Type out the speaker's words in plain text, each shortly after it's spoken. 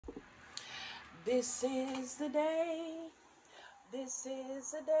This is the day, this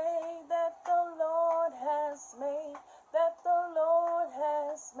is the day that the Lord has made, that the Lord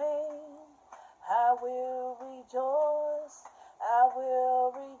has made. I will rejoice, I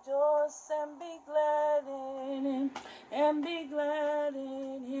will rejoice and be glad in him, and be glad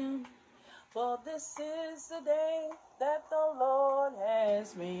in him. For this is the day that the Lord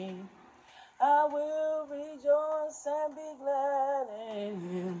has made. I will rejoice and be glad in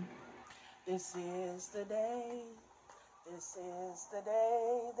him. This is the day, this is the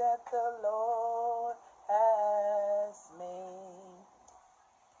day that the Lord has made.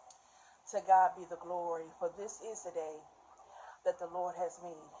 To God be the glory, for this is the day that the Lord has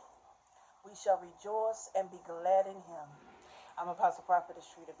made. We shall rejoice and be glad in him. I'm Apostle Prophetess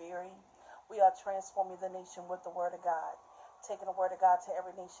Shrita Berry. We are transforming the nation with the word of God, taking the word of God to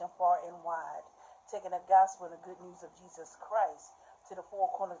every nation far and wide, taking the gospel and the good news of Jesus Christ to the four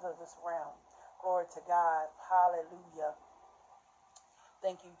corners of this realm. Glory to God. Hallelujah.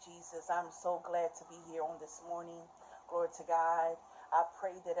 Thank you, Jesus. I'm so glad to be here on this morning. Glory to God. I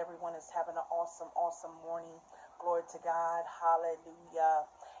pray that everyone is having an awesome morning. Glory to God. Hallelujah.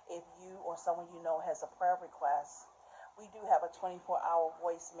 If you or someone you know has a prayer request, we do have a 24-hour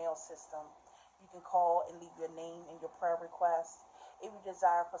voicemail system. You can call and leave your name and your prayer request. If you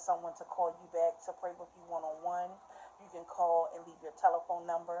desire for someone to call you back to pray with you one-on-one, you can call and leave your telephone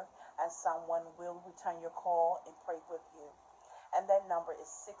number, and someone will return your call and pray with you. And that number is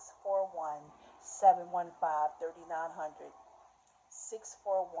 641-715-3900.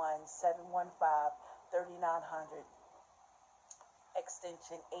 641-715-3900.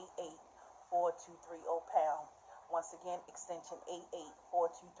 Extension 88423 pound. Once again, extension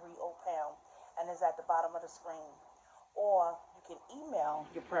 88423 pound. And is at the bottom of the screen. Or you can email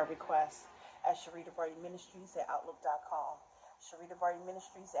your prayer requests at SharitaBurry-Ministries@outlook.com.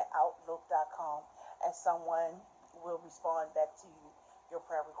 SharitaBurry-Ministries@outlook.com. And someone will respond back to you, your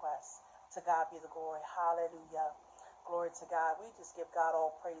prayer requests. To God be the glory. Hallelujah. Glory to God. We just give God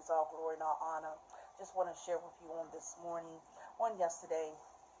all praise, all glory, and all honor. Just want to share with you on this morning. On yesterday,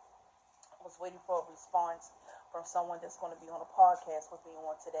 I was waiting for a response from someone that's going to be on a podcast with me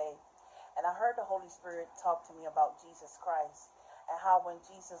on today. And I heard the Holy Spirit talk to me about Jesus Christ and how when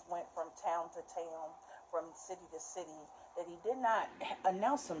Jesus went from town to town, from city to city, that he did not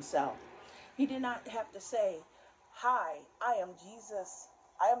announce himself. He did not have to say, "Hi, I am Jesus.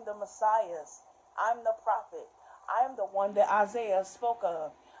 I am the Messiah. I'm the prophet. I am the one that Isaiah spoke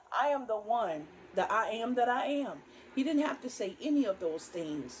of. I am the one that I am that I am." He didn't have to say any of those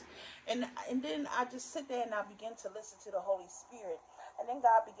things. And then I just sit there and I began to listen to the Holy Spirit. And then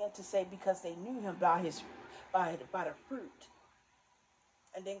God began to say, because they knew him by the fruit.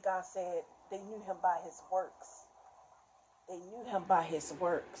 And then God said, they knew him by his works. They knew him by his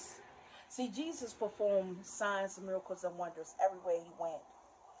works. See, Jesus performed signs, miracles, and wonders everywhere he went.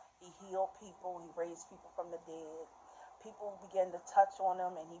 He healed people. He raised people from the dead. People began to touch on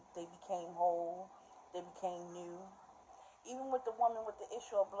him, and they became whole. They became new. Even with the woman with the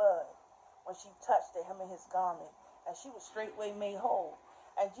issue of blood, when she touched him in his garment, and she was straightway made whole.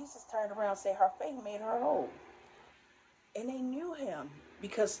 And Jesus turned around and said her faith made her whole. And they knew him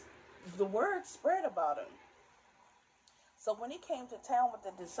because the word spread about him. So when he came to town with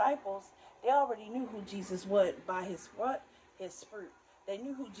the disciples, they already knew who Jesus was by his what? His fruit. They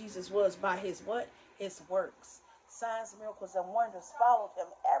knew who Jesus was by his what? His works. Signs, miracles, and wonders followed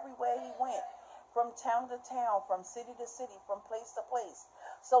him everywhere he went. From town to town, from city to city, from place to place.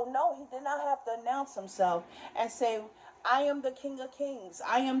 So no, he did not have to announce himself and say, "I am the King of Kings.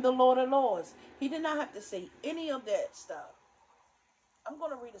 I am the Lord of Lords." He did not have to say any of that stuff. I'm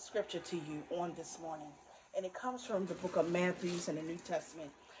going to read a scripture to you on this morning. And it comes from the book of Matthew in the New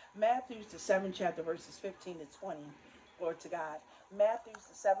Testament. Matthew, the 7th chapter, verses 15 to 20. Glory to God. Matthew,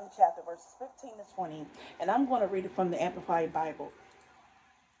 the 7th chapter, verses 15 to 20. And I'm going to read it from the Amplified Bible.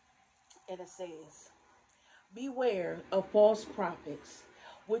 And it says, "Beware of false prophets,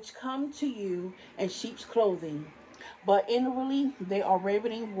 which come to you in sheep's clothing, but inwardly they are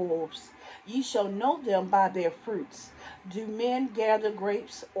ravening wolves. Ye shall know them by their fruits. Do men gather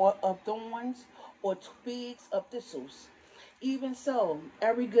grapes or of thorns, or figs of thistles? Even so,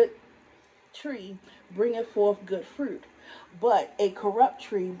 every good tree bringeth forth good fruit, but a corrupt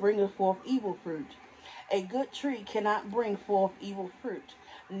tree bringeth forth evil fruit. A good tree cannot bring forth evil fruit,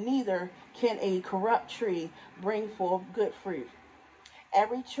 neither can a corrupt tree bring forth good fruit.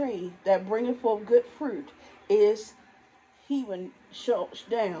 Every tree that bringeth forth good fruit is hewn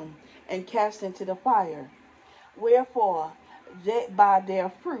down and cast into the fire. Wherefore, that by their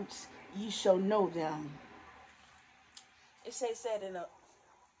fruits ye shall know them." It says that in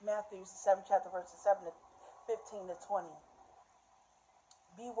Matthew, the 7th chapter, verses 7 to 15 to 20.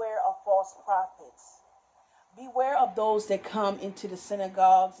 Beware of false prophets. Beware of those that come into the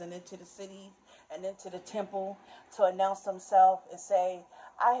synagogues and into the cities and into the temple to announce themselves and say,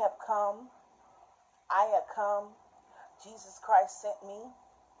 I have come, Jesus Christ sent me.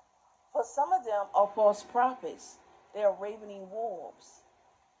 For some of them are false prophets. They are ravening wolves.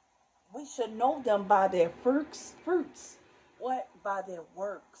 We should know them by their fruits. What? By their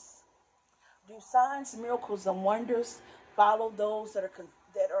works. Do signs, miracles, and wonders follow those that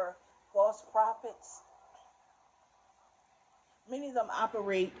are false prophets? Many of them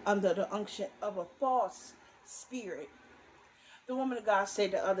operate under the unction of a false spirit. The woman of God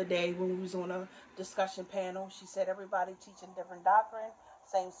said the other day when we was on a discussion panel, she said everybody teaching different doctrine,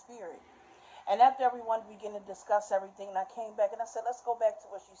 same spirit. And after everyone began to discuss everything, and I came back and I said, let's go back to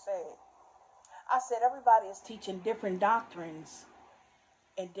what she said. I said everybody is teaching different doctrines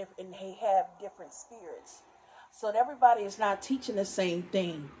and they have different spirits. So that everybody is not teaching the same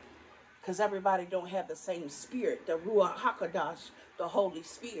thing because everybody don't have the same spirit, the Ruach HaKodesh, the Holy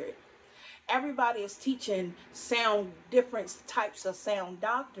Spirit. Everybody is teaching different types of sound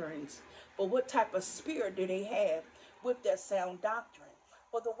doctrines, but what type of spirit do they have with that sound doctrine?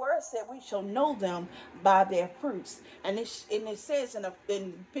 Well, the word said we shall know them by their fruits. And it says in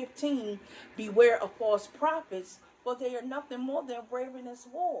 15, beware of false prophets, for they are nothing more than ravenous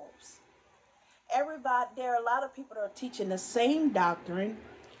wolves. There are a lot of people that are teaching the same doctrine,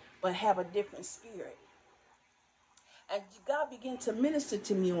 but have a different spirit. And God began to minister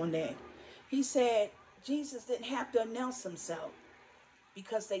to me on that. He said Jesus didn't have to announce himself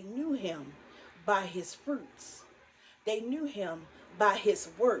because they knew him by his fruits. They knew him by his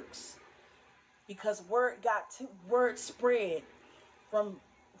works, because word spread from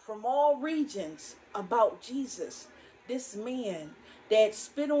all regions about Jesus. This man that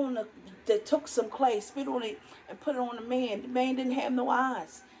that took some clay, spit on it, and put it on the man. The man didn't have no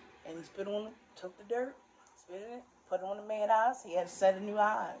eyes, and he spit on it, took the dirt, spit in it, put it on the man's eyes. He had a set of new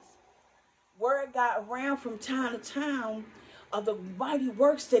eyes. Word got around from town to town of the mighty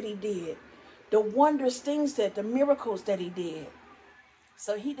works that he did, the wondrous things the miracles that he did.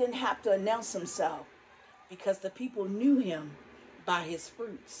 So he didn't have to announce himself because the people knew him by his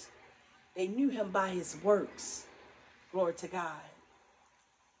fruits. They knew him by his works. Glory to God.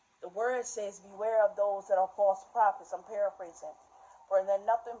 The word says, beware of those that are false prophets. I'm paraphrasing. For they're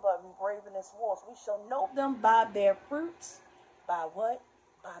nothing but ravenous wolves. We shall know them by their fruits. By what?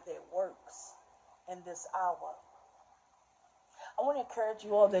 By their works in this hour. I want to encourage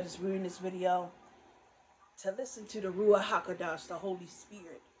you all that is viewing this video to listen to the Ruach HaKodesh, the Holy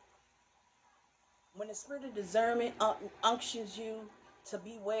Spirit. When the spirit of discernment unctions you to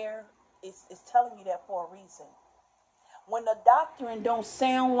beware, it's telling you that for a reason. When the doctrine don't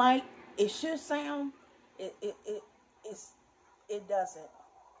sound like it should sound, it doesn't.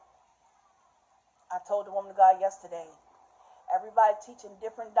 I told the woman of God yesterday, everybody teaching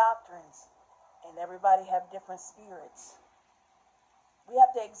different doctrines, and everybody have different spirits. We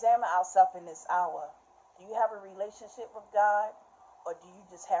have to examine ourselves in this hour. Do you have a relationship with God, or do you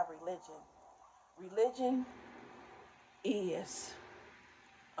just have religion? Religion is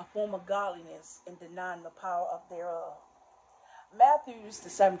a form of godliness and denying the power of thereof. Matthew, the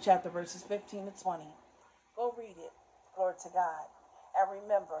 7th chapter, verses 15 to 20. Go read it. Glory to God. And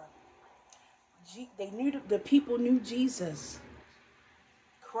remember, the people knew Jesus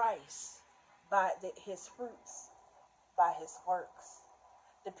Christ by his fruits, by his works.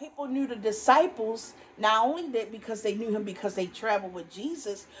 The people knew the disciples, not only that because they knew him because they traveled with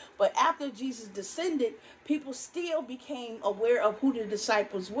Jesus, but after Jesus descended, people still became aware of who the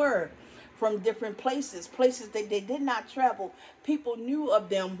disciples were from different places that they did not travel. People knew of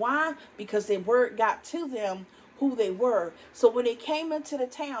them. Why? Because their word got to them who they were. So when they came into the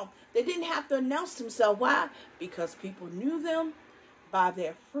town, they didn't have to announce themselves. Why? Because people knew them by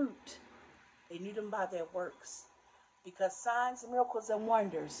their fruit. They knew them by their works. Because signs, miracles, and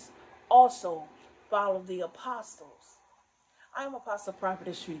wonders also follow the apostles. I am Apostle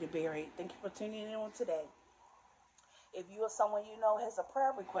Prophetess Shrita Berry. Thank you for tuning in on today. If you or someone you know has a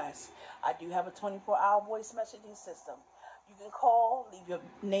prayer request, I do have a 24-hour voice messaging system. You can call, leave your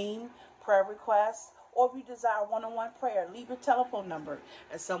name, prayer request, or if you desire one-on-one prayer, leave your telephone number,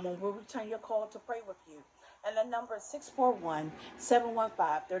 and someone will return your call to pray with you. And the number is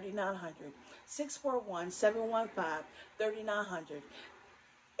 641-715-3900. 641-715-3900.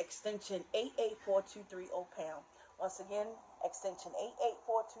 Extension 88423 pound. Once again, extension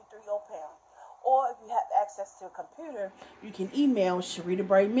 88423 pound. Or if you have access to a computer, you can email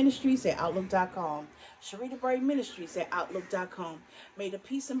SharitaBrayMinistries@outlook.com. SharitaBrayMinistries@outlook.com. May the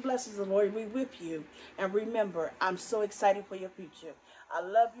peace and blessings of the Lord be with you. And remember, I'm so excited for your future. I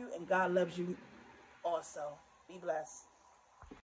love you and God loves you also. Be blessed.